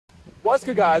What's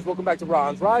good, guys? Welcome back to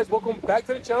Ron's Rise. Welcome back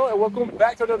to the channel, and welcome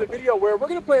back to another video where we're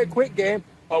going to play a quick game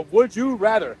of Would You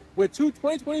Rather with two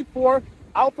 2024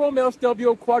 Alfa Romeo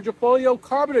Stelvio Quadrifoglio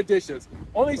Carbon editions.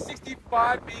 Only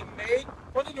 65 being made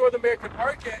for the North American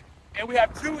market, and we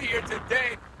have two here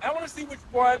today. I want to see which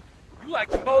one you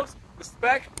like the most, the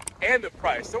spec and the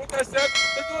price. So with that said,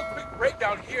 let's do a quick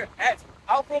breakdown here at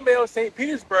Alfa Romeo St.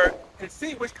 Petersburg and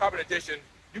see which carbon edition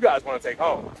you guys want to take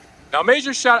home. Now,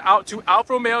 major shout out to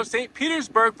Alfa Romeo St.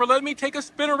 Petersburg for letting me take a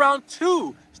spin around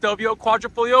two Stelvio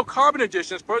Quadrifoglio Carbon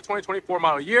editions for the 2024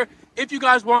 model year. If you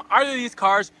guys want either of these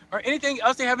cars or anything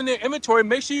else they have in their inventory,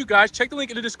 make sure you guys check the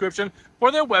link in the description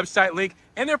for their website link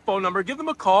and their phone number. Give them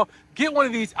a call. Get one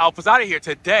of these Alphas out of here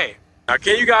today. Now,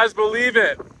 can you guys believe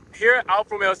it? Here at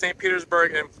Alfa Romeo St.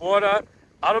 Petersburg in Florida,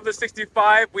 out of the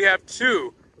 65, we have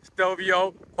two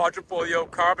Stelvio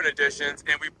Quadrifoglio Carbon editions,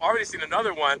 and we've already seen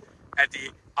another one at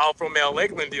the Alfa Romeo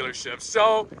Lakeland dealership.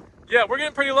 So yeah, we're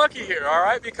getting pretty lucky here, all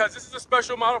right, because this is a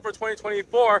special model for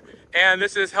 2024, and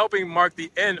this is helping mark the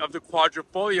end of the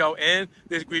Quadrifoglio and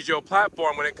this Grigio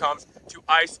platform when it comes to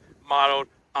ICE modeled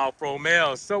Alfa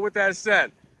Romeo. So with that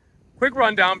said, quick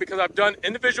rundown, because I've done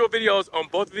individual videos on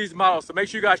both of these models, so make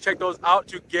sure you guys check those out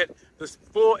to get the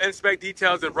full inspect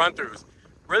details and run-throughs.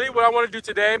 Really, what I want to do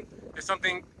today is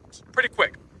something pretty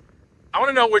quick. I want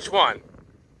to know which one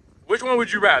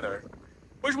would you rather?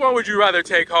 Which one would you rather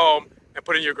take home and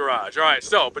put in your garage? All right,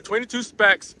 so between the two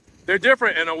specs, they're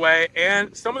different in a way,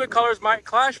 and some of the colors might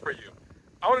clash for you.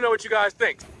 I want to know what you guys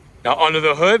think. Now, under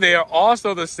the hood, they are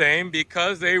also the same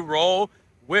because they roll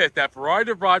with that Ferrari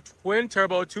DeVries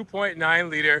twin-turbo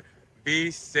 2.9-liter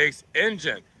V6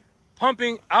 engine,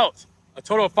 pumping out a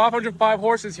total of 505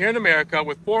 horses here in America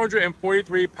with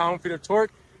 443 pound-feet of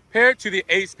torque, paired to the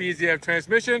 8-speed ZF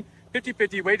transmission,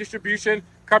 50/50 weight distribution,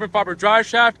 carbon fiber drive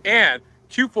shaft, and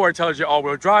Q4 intelligent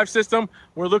all-wheel drive system.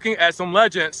 We're looking at some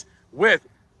legends with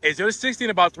a 0 to 60 in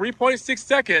about 3.6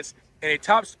 seconds and a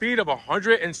top speed of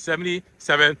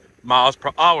 177 miles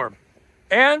per hour.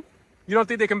 And you don't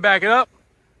think they can back it up?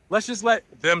 Let's just let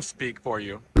them speak for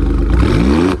you.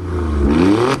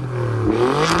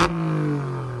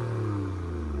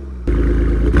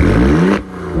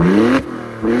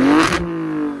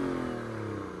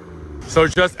 So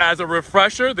just as a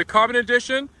refresher, the Carbon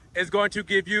Edition is going to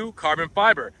give you carbon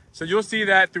fiber. So you'll see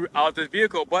that throughout this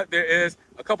vehicle, but there is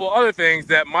a couple other things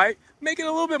that might make it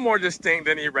a little bit more distinct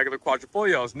than the regular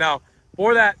Quadrifoglios. Now,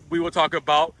 for that, we will talk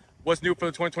about what's new for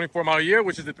the 2024 model year,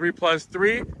 which is the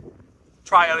 3+3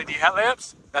 tri-LED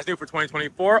headlamps. That's new for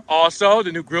 2024. Also,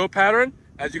 the new grille pattern,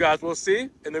 as you guys will see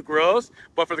in the grills.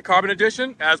 But for the Carbon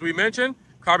Edition, as we mentioned,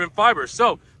 carbon fiber.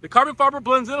 So the carbon fiber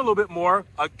blends in a little bit more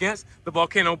against the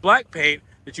Vulcano black paint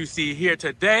that you see here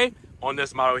today on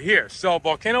this model here. So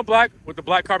Vulcano black with the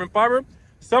black carbon fiber,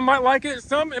 some might like it,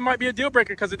 some it might be a deal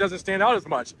breaker because it doesn't stand out as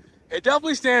much. It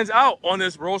definitely stands out on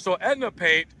this Rosso Etna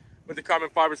paint with the carbon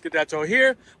fiber Scudetto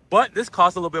here, but this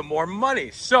costs a little bit more money.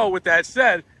 So with that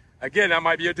said, again, that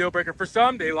might be a deal breaker for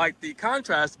some. They like the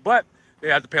contrast, but they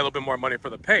have to pay a little bit more money for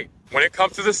the paint. When it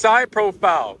comes to the side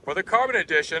profile for the Carbon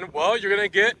Edition, well, you're gonna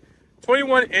get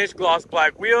 21-inch gloss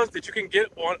black wheels that you can get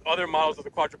on other models of the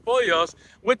Quadrifoglios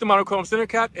with the monochrome center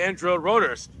cap and drilled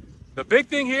rotors. The big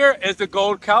thing here is the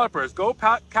gold calipers. Gold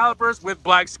calipers with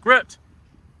black script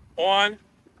on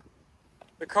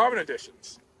the Carbon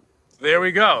Editions. There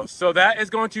we go. So that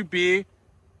is going to be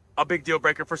a big deal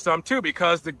breaker for some too,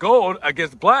 because the gold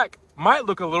against black might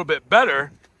look a little bit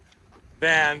better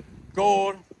than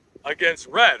gold against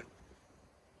red.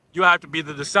 You have to be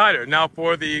the decider. Now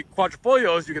for the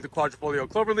Quadrifoglios, you get the Quadrifoglio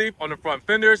cloverleaf on the front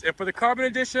fenders, and for the Carbon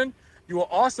Edition, you will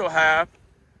also have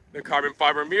the carbon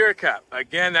fiber mirror cap.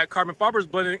 Again, that carbon fiber is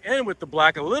blending in with the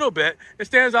black a little bit. It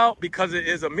stands out because it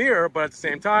is a mirror, but at the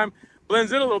same time,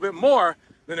 blends in a little bit more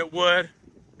than it would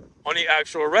on the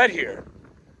actual red here.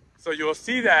 So you'll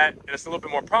see that, and it's a little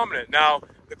bit more prominent. Now,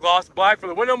 the gloss black for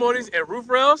the window moldings and roof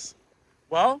rails,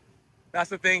 well, that's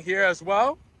the thing here as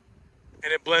well.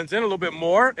 And it blends in a little bit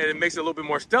more, and it makes it a little bit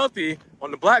more stealthy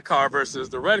on the black car versus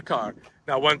the red car.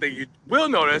 Now, one thing you will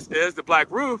notice is the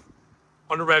black roof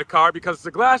on the red car, because it's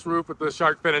a glass roof with the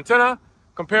shark fin antenna,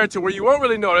 compared to where you won't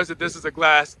really notice that this is a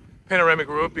glass panoramic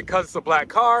roof because it's a black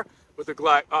car with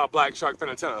a black shark fin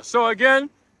antenna. So again,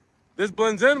 this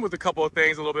blends in with a couple of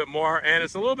things a little bit more, and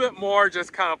it's a little bit more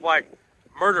just kind of like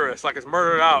murderous, like it's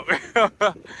murdered out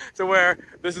to where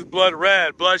this is blood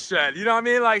red, bloodshed, you know what I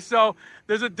mean? Like, so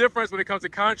there's a difference when it comes to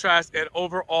contrast and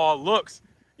overall looks.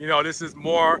 You know, this is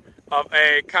more of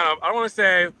a kind of, I don't want to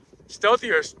say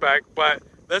stealthier spec, but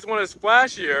this one is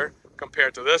flashier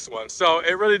compared to this one. So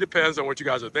it really depends on what you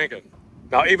guys are thinking.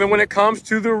 Now, even when it comes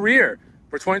to the rear,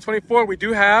 for 2024, we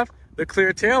do have the the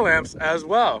clear tail lamps as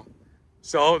well.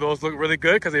 So those look really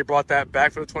good because they brought that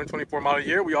back for the 2024 model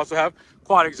year. We also have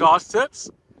quad exhaust tips,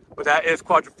 but that is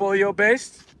Quadrifoglio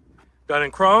based, done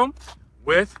in chrome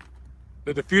with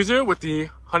the diffuser with the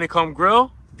honeycomb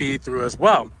grill feed through as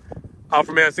well.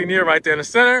 Alfa Romeo insignia right there in the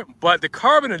center, but the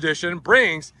Carbon edition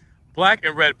brings black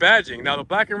and red badging. Now the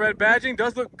black and red badging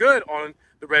does look good on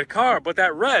the red car, but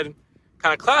that red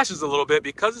kind of clashes a little bit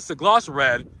because it's a gloss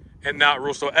red and not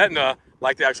Rosso Etna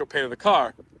like the actual paint of the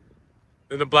car.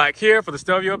 Then the black here for the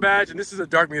Stelvio badge, and this is a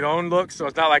dark meat-owned look, so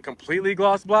it's not like completely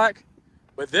gloss black.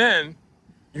 But then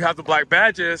you have the black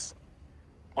badges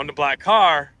on the black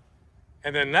car,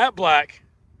 and then that black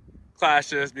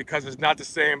clashes because it's not the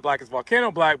same black as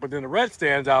Vulcano black, but then the red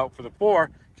stands out for the 4.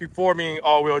 Q4 meaning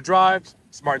all-wheel drive,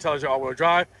 smart intelligent all-wheel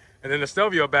drive, and then the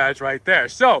Stelvio badge right there.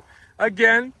 So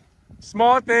again,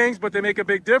 small things, but they make a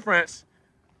big difference.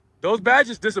 Those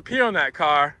badges disappear on that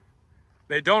car.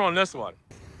 They don't on this one.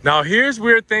 Now here's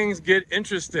where things get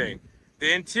interesting.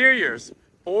 The interiors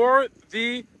for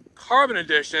the Carbon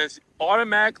editions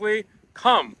automatically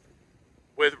come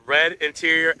with red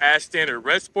interior as standard.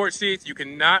 Red sport seats, you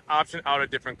cannot option out a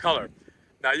different color.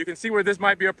 Now you can see where this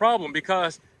might be a problem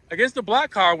because against the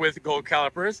black car with gold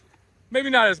calipers, maybe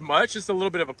not as much, just a little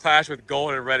bit of a clash with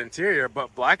gold and red interior,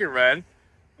 but black and red,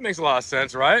 it makes a lot of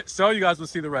sense, right? So you guys will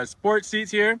see the red sport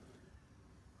seats here.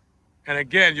 And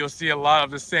again, you'll see a lot of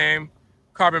the same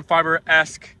carbon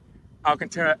fiber-esque,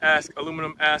 Alcantara-esque,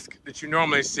 aluminum-esque that you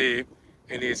normally see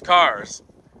in these cars.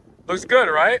 Looks good,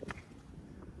 right?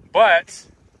 But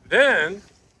then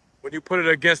when you put it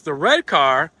against the red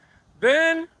car,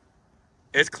 then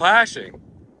it's clashing.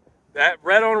 That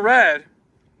red on red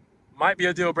might be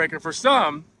a deal breaker for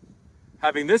some,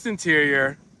 having this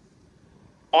interior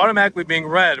automatically being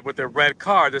red with the red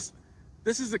car. This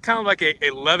is kind of like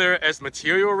a leather-esque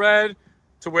material red,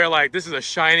 to where like this is a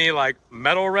shiny like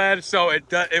metal red, so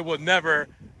it will never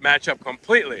match up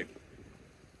completely.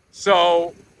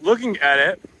 So looking at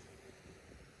it,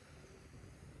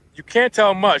 you can't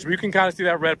tell much, but you can kind of see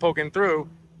that red poking through.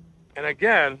 And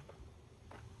again,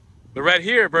 the red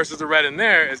here versus the red in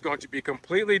there is going to be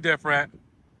completely different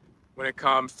when it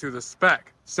comes to the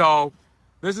spec. So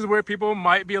this is where people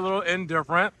might be a little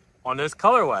indifferent on this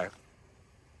colorway.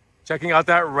 Checking out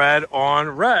that red on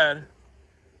red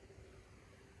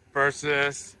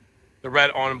versus the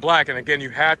red on black. And again, you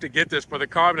have to get this for the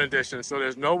Carbon edition, so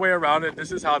there's no way around it.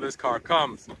 This is how this car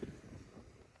comes.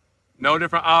 No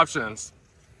different options.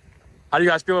 How do you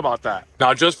guys feel about that?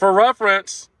 Now, just for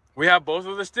reference, we have both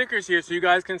of the stickers here so you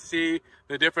guys can see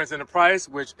the difference in the price,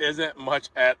 which isn't much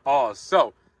at all.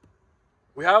 So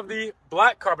we have the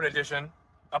black Carbon edition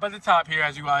up at the top here,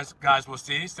 as you guys will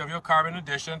see, Stelvio Carbon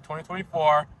edition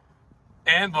 2024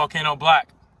 and Volcano black.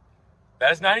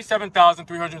 That is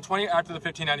 $97,320 after the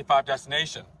 $1,595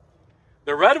 destination.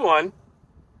 The red one,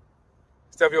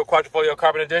 Stelvio Quadrifoglio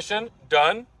Carbon edition,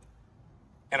 done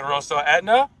in a Rosso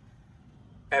Etna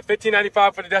at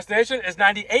 $1,595 for the destination, is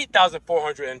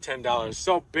 $98,410.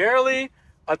 So barely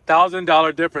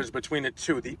 $1,000 difference between the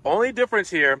two. The only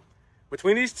difference here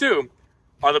between these two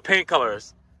are the paint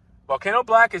colors. Volcano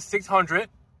black is $600.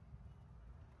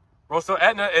 Rosso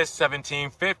Etna is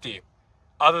 $1,750.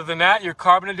 Other than that, your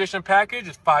Carbon edition package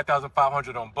is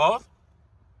 $5,500 on both.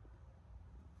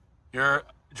 Your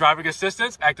driving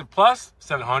assistance, Active Plus,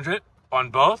 $700 on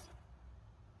both.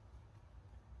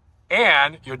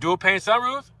 And your dual pane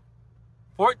sunroof,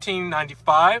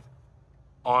 $1,495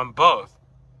 on both.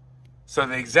 So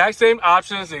the exact same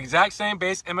options, the exact same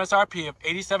base MSRP of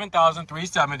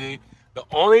 $87,370. The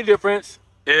only difference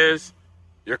is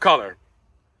your color.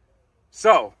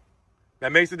 So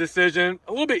that makes the decision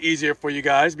a little bit easier for you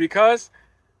guys because,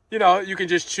 you know, you can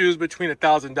just choose between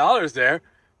 $1,000 there.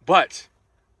 But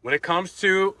when it comes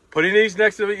to putting these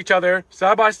next to each other,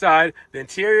 side by side, the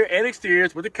interior and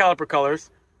exteriors with the caliper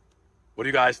colors, what do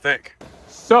you guys think?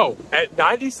 So at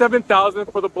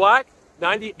 $97,000 for the black,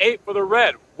 $98,000 for the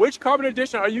red. Which Carbon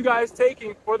edition are you guys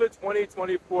taking for the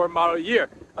 2024 model year?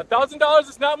 $1,000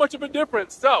 is not much of a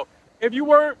difference. So if you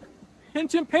were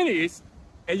pinching pennies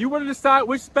and you want to decide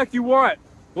which spec you want,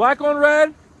 black on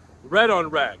red, red on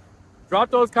red, drop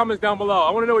those comments down below.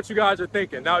 I want to know what you guys are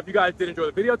thinking. Now, if you guys did enjoy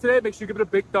the video today, make sure you give it a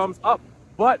big thumbs up.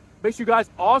 But make sure you guys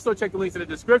also check the links in the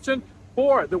description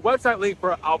for the website link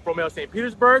for Alfa Romeo St.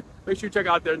 Petersburg. Make sure you check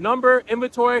out their number,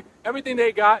 inventory, everything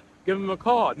they got. Give them a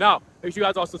call. Now, make sure you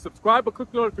guys also subscribe, but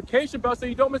click the notification bell so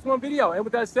you don't miss one video. And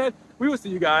with that said, we will see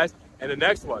you guys in the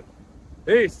next one.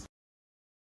 Peace.